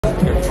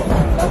Right,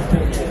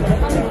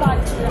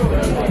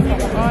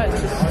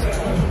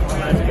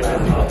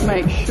 just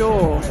make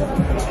sure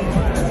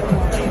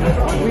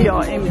we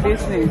are in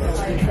business.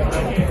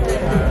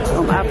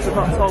 I'm Abs of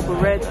October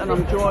Red, and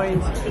I'm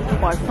joined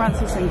by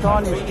Francis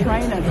Ngannous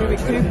trainer, Dewey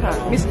Cooper.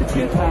 Mr.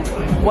 Cooper,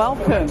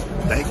 welcome.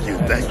 Thank you,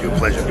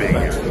 pleasure being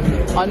here.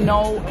 I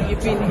know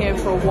you've been here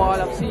for a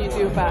while. I've seen you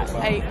do about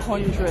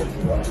 800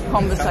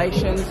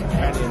 conversations,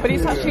 but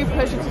it's actually a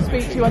pleasure to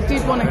speak to you. I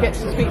did want to get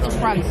to speak to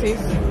Francis,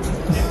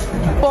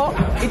 but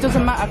it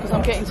doesn't matter because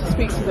I'm getting to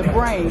speak to the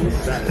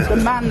brains, the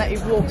man that he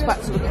walks back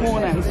to the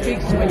corner and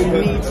speaks to when he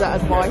needs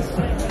that advice.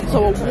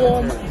 So a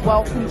warm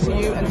welcome to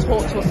you, and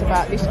talk to us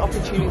about this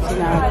opportunity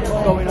now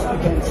going up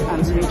against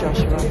Anthony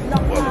Joshua.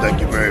 Well,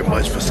 thank you very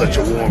much for such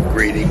a warm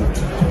greeting.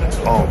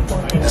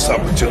 This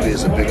opportunity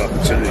is a big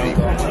opportunity.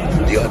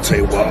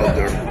 Deontay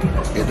Wilder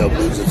ended up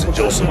losing to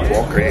Joseph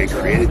Walker and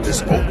created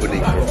this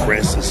opening for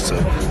Francis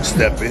to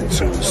step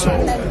into.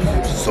 So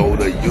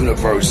the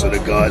universe of the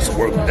gods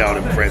worked out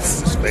in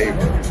Francis's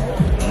favor.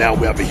 Now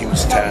we have a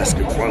huge task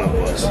in front of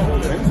us.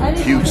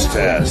 Huge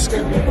task,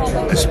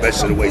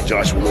 especially the way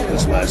Joshua looked in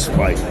his last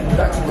fight.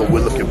 But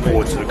we're looking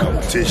forward to the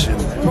competition,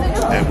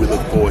 and we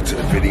look forward to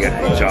defeating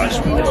Anthony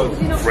Joshua.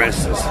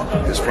 Francis,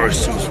 his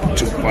first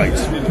two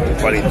fights,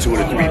 fighting 2 of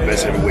the 3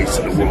 best heavyweights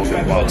in the world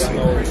in boxing.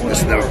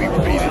 This will never be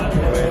repeated.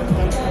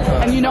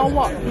 And you know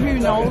what? Who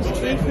knows?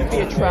 He could be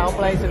a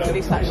trailblazer for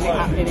this actually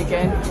happening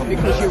again,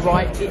 because you're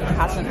right, it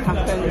hasn't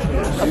happened.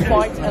 A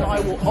fight, and I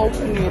will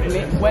openly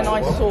admit, when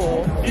I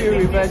saw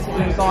Fury versus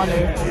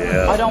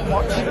Ngannou, I don't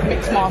watch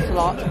mixed martial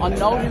arts. I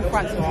know who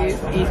Francis is.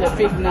 He's a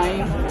big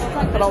name,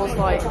 but I was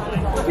like,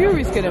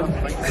 Fury's gonna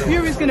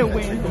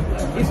win.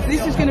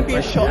 This is gonna be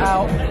a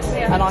shutout.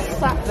 And I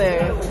sat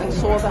there and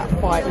saw that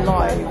fight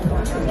live,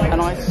 and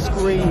I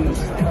screamed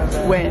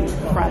when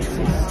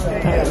Francis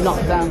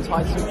knocked down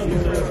Tyson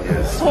Fury.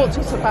 Talk to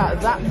us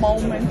about that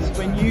moment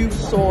when you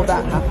saw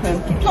that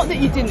happen. Not that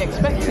you didn't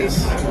expect it,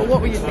 but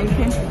what were you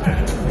thinking?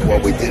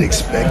 Well, we did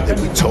expect it.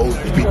 We told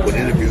people in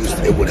interviews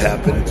it would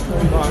happen,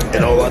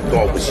 and all I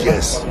thought was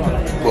yes.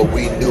 But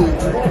we knew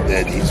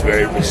that he's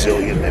very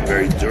resilient and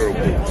very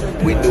durable.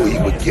 We knew he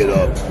would get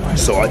up,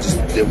 so I just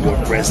didn't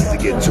want Francis to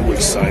get too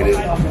excited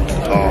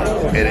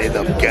and end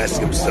up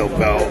gassing himself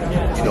out,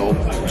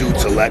 due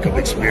to lack of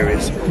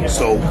experience.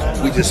 So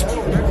we just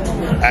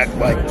act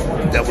like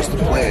that was the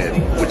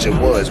plan, which it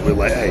was. We're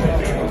like, hey,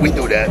 we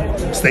knew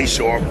that. Stay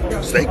sharp,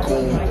 stay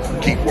cool,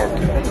 keep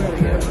working.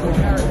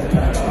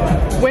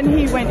 When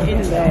he went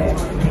in there,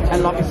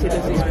 and obviously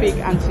there's this big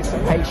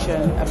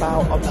anticipation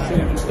about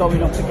obviously he's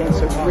going up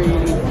against a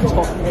really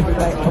top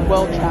heavyweight, a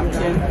world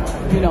champion,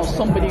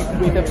 somebody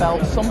with a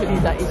belt, somebody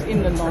that is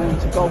in the line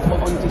to go for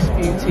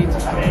undisputed.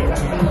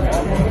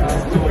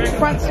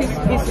 Francis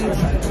isn't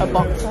a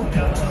boxer,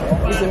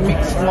 he's a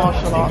mixed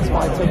martial arts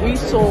fighter. We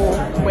saw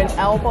when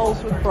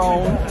elbows were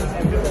thrown,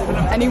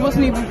 and he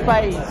wasn't even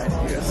phased.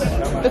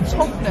 The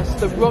toughness,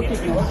 the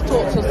ruggedness,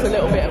 talk to us a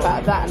little bit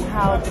about that and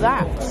how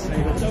that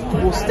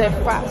will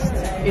steadfast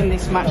in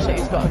this match that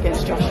he's got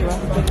against Joshua.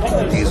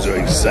 These are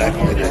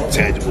exactly the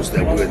intangibles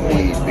that we're going to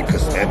need,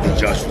 because Anthony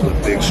Joshua's a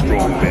big,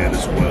 strong man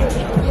as well.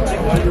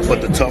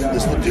 But the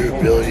toughness, the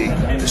durability,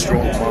 the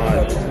strong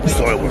mind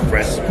started when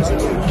Francis was a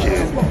little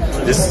kid.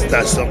 This is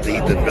not something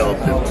he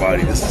developed in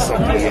body. This is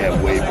something he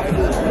had way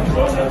before.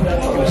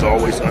 He was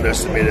always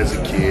underestimated as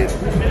a kid.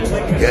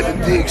 He had to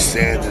dig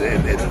sand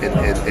and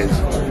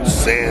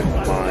sand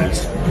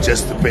mines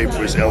just to pay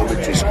for his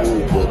elementary school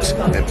books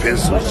and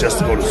pencils just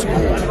to go to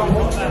school.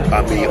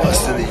 I mean,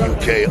 us in the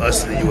UK,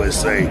 us in the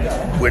USA,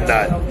 we're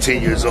not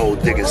 10 years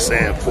old digging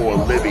sand for a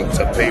living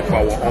to pay for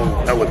our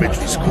own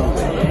elementary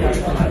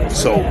schooling.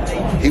 So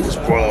he was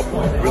brought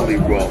up really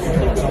rough.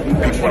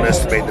 People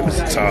underestimate him his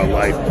entire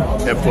life,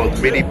 and for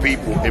many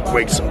people it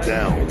breaks him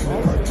down.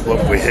 But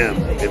for him,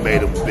 it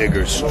made him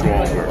bigger,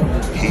 stronger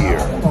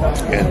here.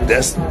 And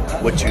that's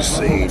what you've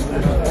seen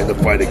in the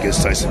fight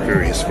against Tyson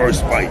Fury. His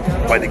first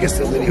fight against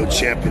the lineal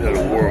champion of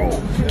the world,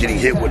 getting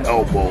hit with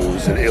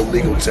elbows and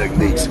illegal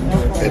techniques,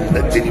 and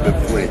didn't even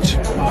flinch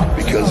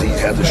because he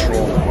has a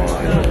strong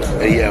mind.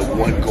 And he had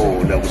one goal,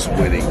 and that was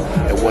winning.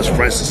 And once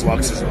Francis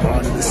locks his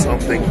mind into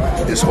something,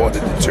 it's hard to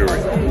deter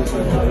it.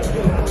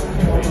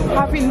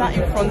 Having that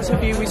in front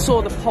of you, we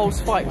saw the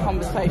post-fight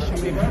conversation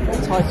with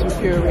Tyson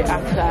Fury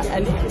after,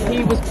 and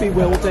he was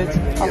bewildered.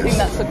 I think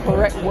that's the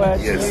correct word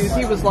to use.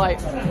 He was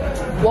like,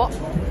 what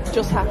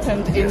just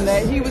happened in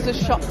there? He was as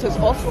shocked as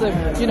us,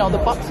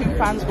 the boxing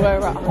fans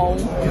were at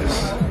home.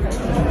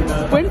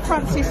 When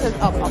Francis says,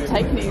 I'm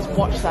taking it, he's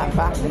watched that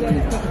back.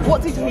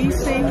 What did he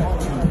see?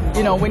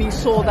 When he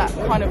saw that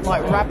kind of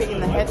like rabbit in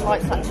the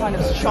headlights, that kind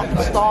of shocked,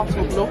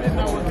 startled look.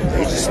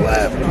 He just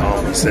laughed.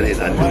 He said it,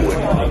 I knew it.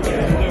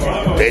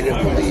 They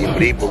didn't believe,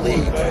 but he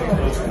believed.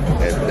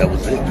 And that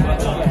was it.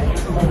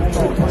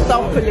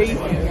 Self-belief,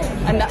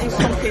 and that is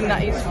something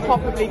that is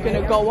probably going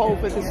to go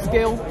over the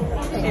skill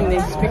in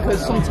this, because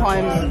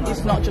sometimes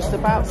it's not just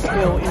about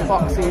skill in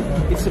boxing,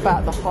 it's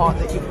about the heart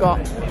that you've got.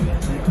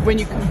 when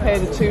you compare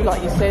the two,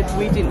 like you said,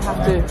 we didn't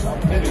have to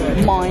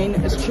mine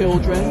as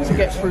children to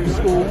get through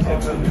school.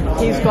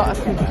 He's got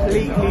a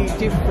completely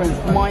different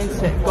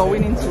mindset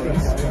going into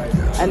this.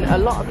 And a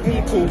lot of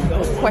people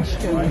will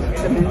question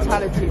the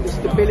mentality, the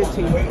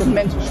stability, the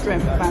mental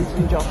strength of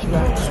Anthony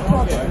Joshua.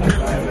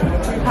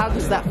 How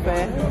does that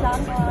fare?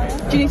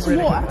 Do you need some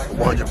water?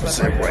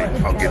 100% right.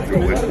 I'll get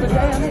through it.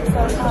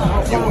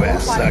 You are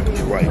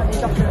exactly right.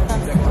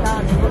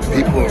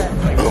 People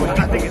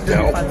I think it's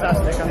really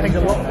fantastic. I think a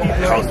lot of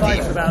people are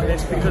excited about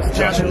this because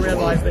Joshua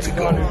realised that he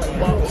wanted to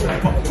box.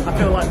 I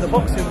feel like the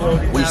boxing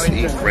world is now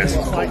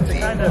interested to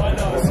kind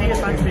of see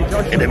if Anthony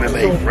Joshua in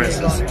MMA,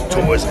 Francis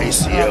tore his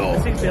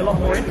ACL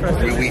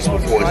 3 weeks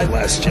before his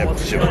last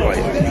championship fight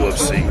in the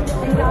UFC.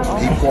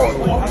 He fought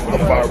a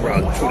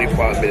 5-round,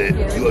 25-minute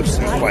UFC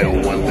fight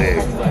on one leg.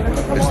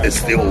 It's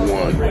still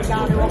won.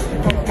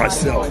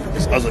 Myself,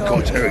 his other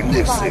coach, Eric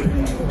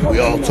Nixon, we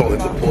all told him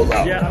to pull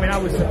out. Yeah, I mean, I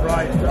was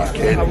surprised.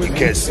 You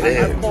can't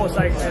stand. Pull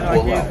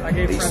out.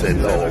 He said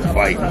no,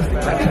 fight.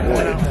 He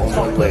won it on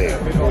one leg.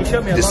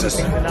 This is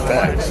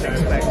facts.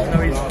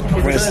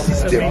 Francis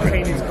is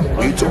different.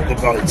 When you talk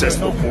about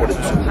intestinal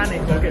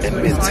fortitude and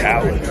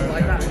mentality,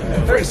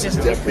 Francis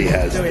definitely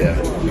has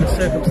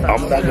that.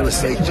 I'm not going to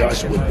say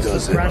Joshua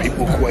doesn't.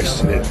 People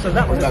question it.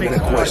 I'm not going to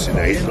question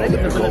that. He's an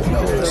Olympic gold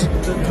medalist.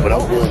 But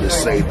I'm willing to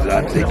say that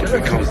I think if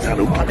it comes down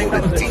to who can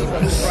go the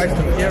deepest,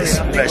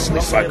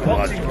 especially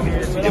psychologically,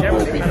 it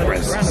will be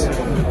Francis.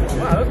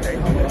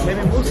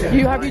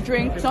 You have your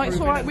drink. No, it's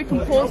all right. We can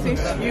pause this.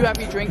 You have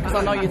your drink because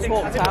I know you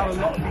talked out.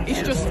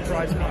 It's just.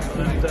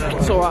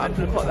 It's all right. I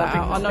can put that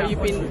out. I know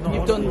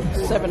you've done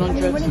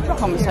 700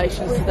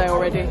 conversations today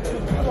already.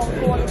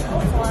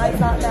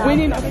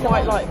 Winning a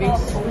fight like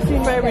this,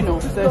 fair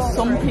enough. There's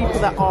some people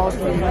that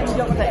argue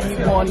that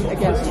you won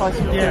against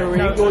Tyson Fury.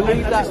 We'll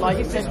leave that, like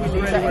you said, we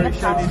leave that in the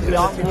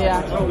past.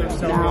 Yeah.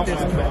 Now,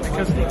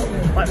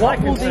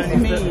 what will this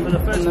mean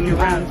from the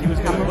man who was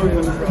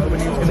Cameroon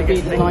to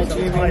be the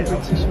Nigerian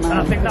British man?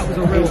 I think that was a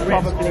real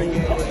probably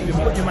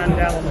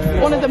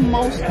one of the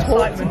most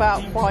talked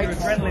about fights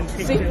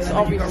since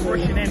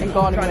obviously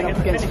Ngannou went up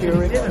against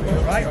Fury.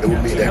 It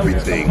would mean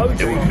everything. It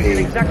would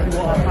mean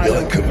the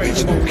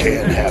unconventional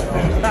can't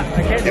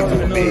happen. It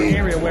would mean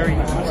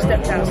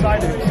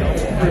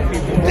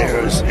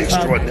there's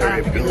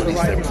extraordinary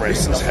abilities that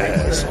Francis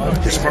has.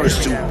 His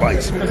first 2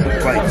 fights,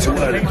 fight 2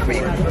 out of 3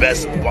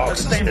 best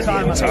boxers in the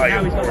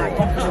entire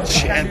world,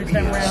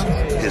 champions.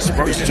 His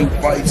first 2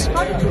 fights,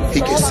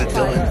 he gets it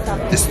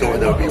done. This story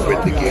will be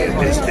written again.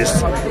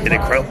 It's an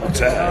incredible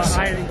task,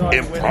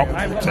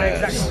 improbable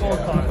task,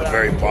 but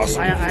very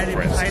possible for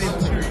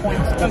Francis.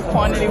 And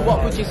finally,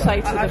 what would you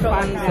say to the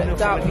fans that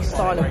doubt this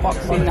style of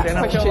boxing, that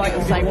question it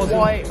and say,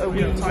 why are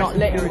we not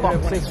letting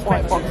boxers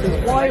fight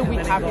boxers? Why are we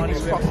having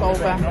this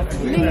crossover?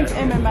 Leave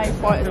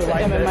MMA fighters to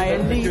MMA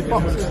and leave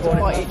boxers to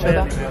fight each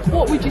other.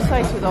 What would you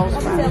say to those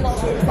fans?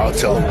 I'll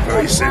tell them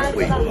very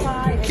simply,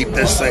 keep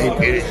that same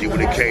energy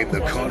when it came to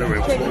Conor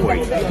and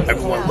Floyd.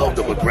 Everyone loved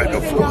the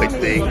McGregor Floyd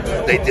thing.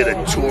 They did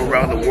a tour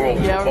around the world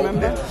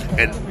promoting it,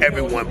 and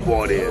everyone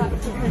bought in.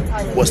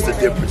 What's the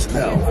difference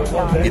now?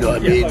 You know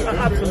what I mean?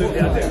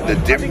 The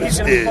difference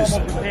is,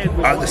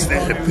 I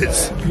understand if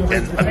it's,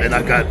 and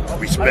I got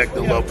respect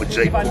and love for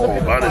Jake Paul,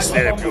 but I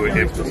understand if you're an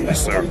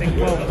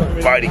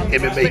influencer fighting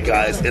MMA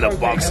guys in a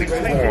boxing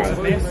forum,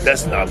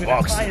 that's not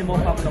boxing.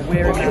 But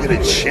when you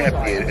get a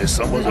champion in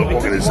some other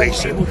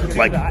organization,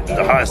 like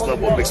the highest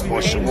level of mixed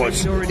martial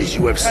arts is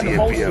UFC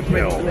and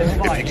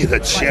PFL, if you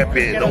get a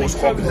champion in those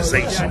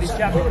organizations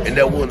and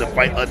they're willing to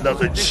fight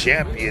another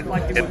champion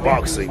in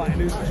boxing,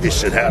 it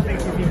should happen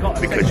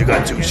because you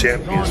got 2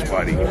 champions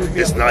fighting.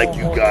 It's not like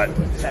you got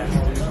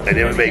an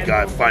MMA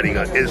guy fighting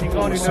an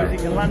influencer.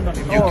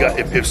 You got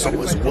if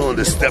someone's willing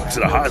to step to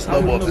the highest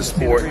level of the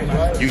sport,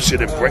 you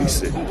should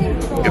embrace it.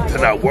 If they're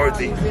not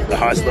worthy, the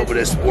highest level of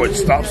that sport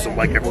stops them,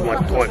 like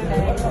everyone thought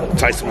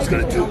Tyson was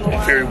going to do,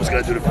 Fury was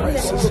going to do to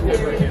Francis.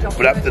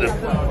 But after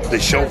the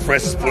show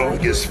Francis put on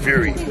against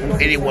Fury,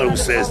 anyone who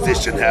says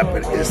this shouldn't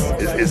happen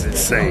is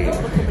insane.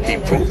 He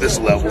proved this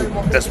level.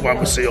 That's why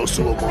Marcelo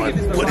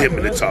Sulaiman put him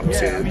in the top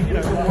 10.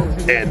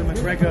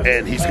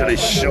 And he's going to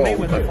show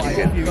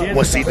again.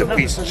 Once he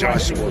defeats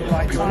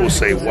Joshua, people will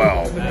say,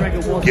 wow,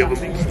 give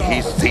him,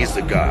 he's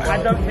the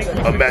guy.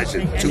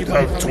 Imagine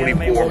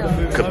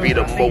 2024 could be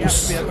the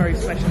most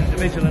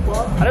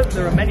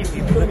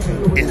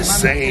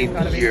insane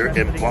year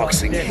in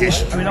boxing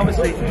history.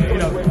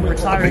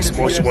 A mixed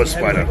martial arts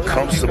fighter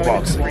comes to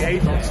boxing,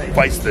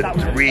 fights the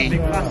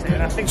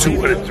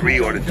 2 or 3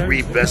 or the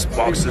 3 best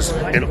boxers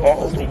in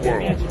all the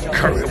world,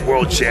 current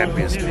world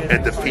champions,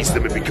 and defeats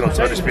them and becomes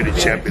undisputed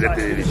champion at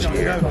the end of this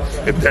year.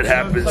 If that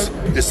happens,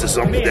 this is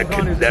something that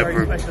can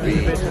never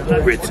be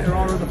written.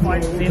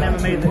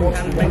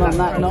 And on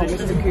that note,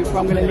 Mr. Cooper,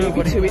 I'm going to leave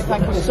you to it.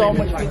 Thank you so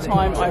much for your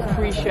time. I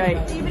appreciate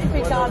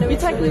you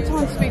taking the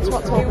time to speak to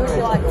October.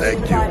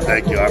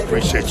 Thank you. I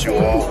appreciate you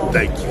all.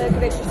 Thank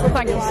you.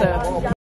 Thank you, sir.